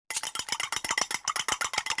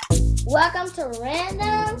Welcome to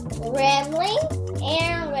Random, Rambling,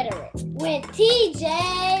 and Rhetoric with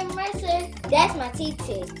TJ Mercer. That's my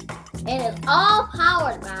TT. And it's all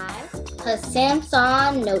powered by her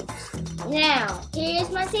Samsung Notes. Now, here's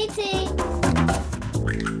my TT.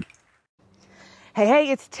 Hey,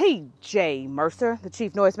 it's TJ Mercer, the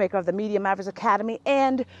Chief Noisemaker of the Media Mavericks Academy,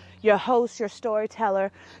 and your host, your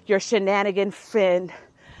storyteller, your shenanigan-filled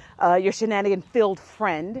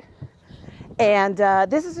friend. And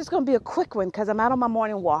this is just going to be a quick one because I'm out on my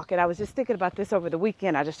morning walk, and I was just thinking about this over the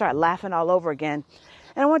weekend. I just started laughing all over again.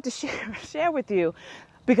 And I want to share with you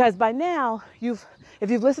because by now, if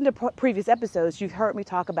you've listened to previous episodes, you've heard me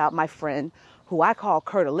talk about my friend who I call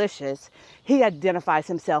Kurtalicious. He identifies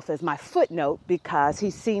himself as my footnote because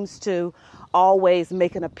he seems to always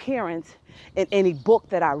make an appearance in any book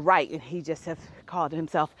that I write, and he just has called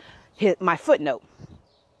himself my footnote.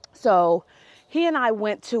 So he and I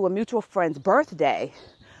went to a mutual friend's birthday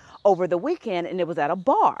over the weekend, and it was at a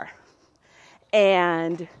bar.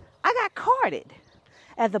 And I got carded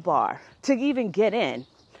at the bar to even get in.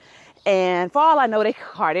 And for all I know, they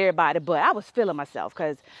card everybody, but I was feeling myself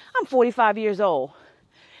because I'm 45 years old.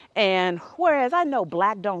 And whereas I know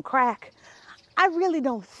black don't crack, I really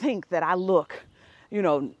don't think that I look,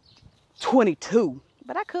 22.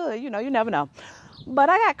 But I could, you never know. But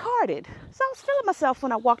I got carded. So I was feeling myself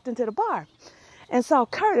when I walked into the bar and saw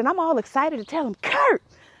Kurt. And I'm all excited to tell him, Kurt,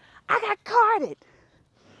 I got carded.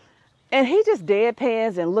 And he just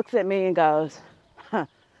deadpans and looks at me and goes,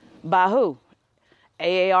 by who?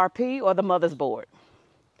 AARP or the mother's board?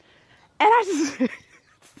 And I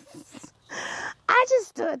just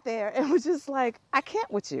stood there and was just like, I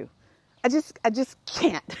can't with you. I just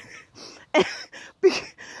can't.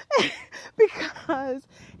 Because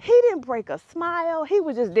he didn't break a smile. He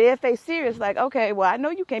was just dead face serious. Like, okay, well, I know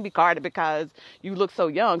you can't be carded because you look so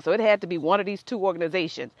young. So it had to be one of these two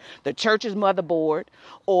organizations, the church's mother board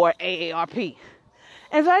or AARP.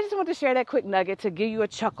 And so I just want to share that quick nugget to give you a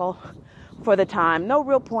chuckle for the time. No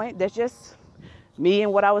real point. That's just me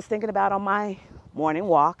and what I was thinking about on my morning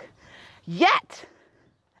walk. Yet,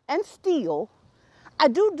 and still, I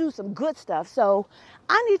do some good stuff. So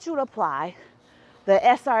I need you to apply the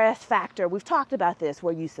SRS factor. We've talked about this,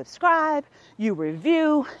 where you subscribe, you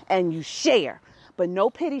review, and you share. But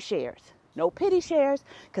no pity shares. No pity shares,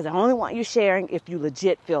 because I only want you sharing if you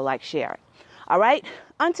legit feel like sharing. All right?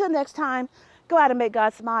 Until next time, go out and make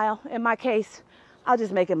God smile. In my case, I'll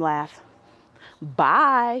just make him laugh.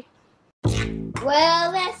 Bye.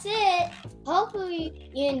 Well, that's it. Hopefully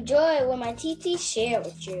you enjoyed what my TT shared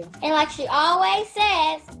with you. And like she always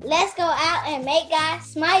says, let's go out and make God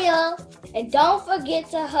smile. And don't forget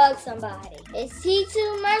to hug somebody. It's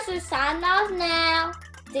T2 Mercer signing off now.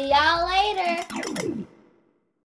 See y'all later.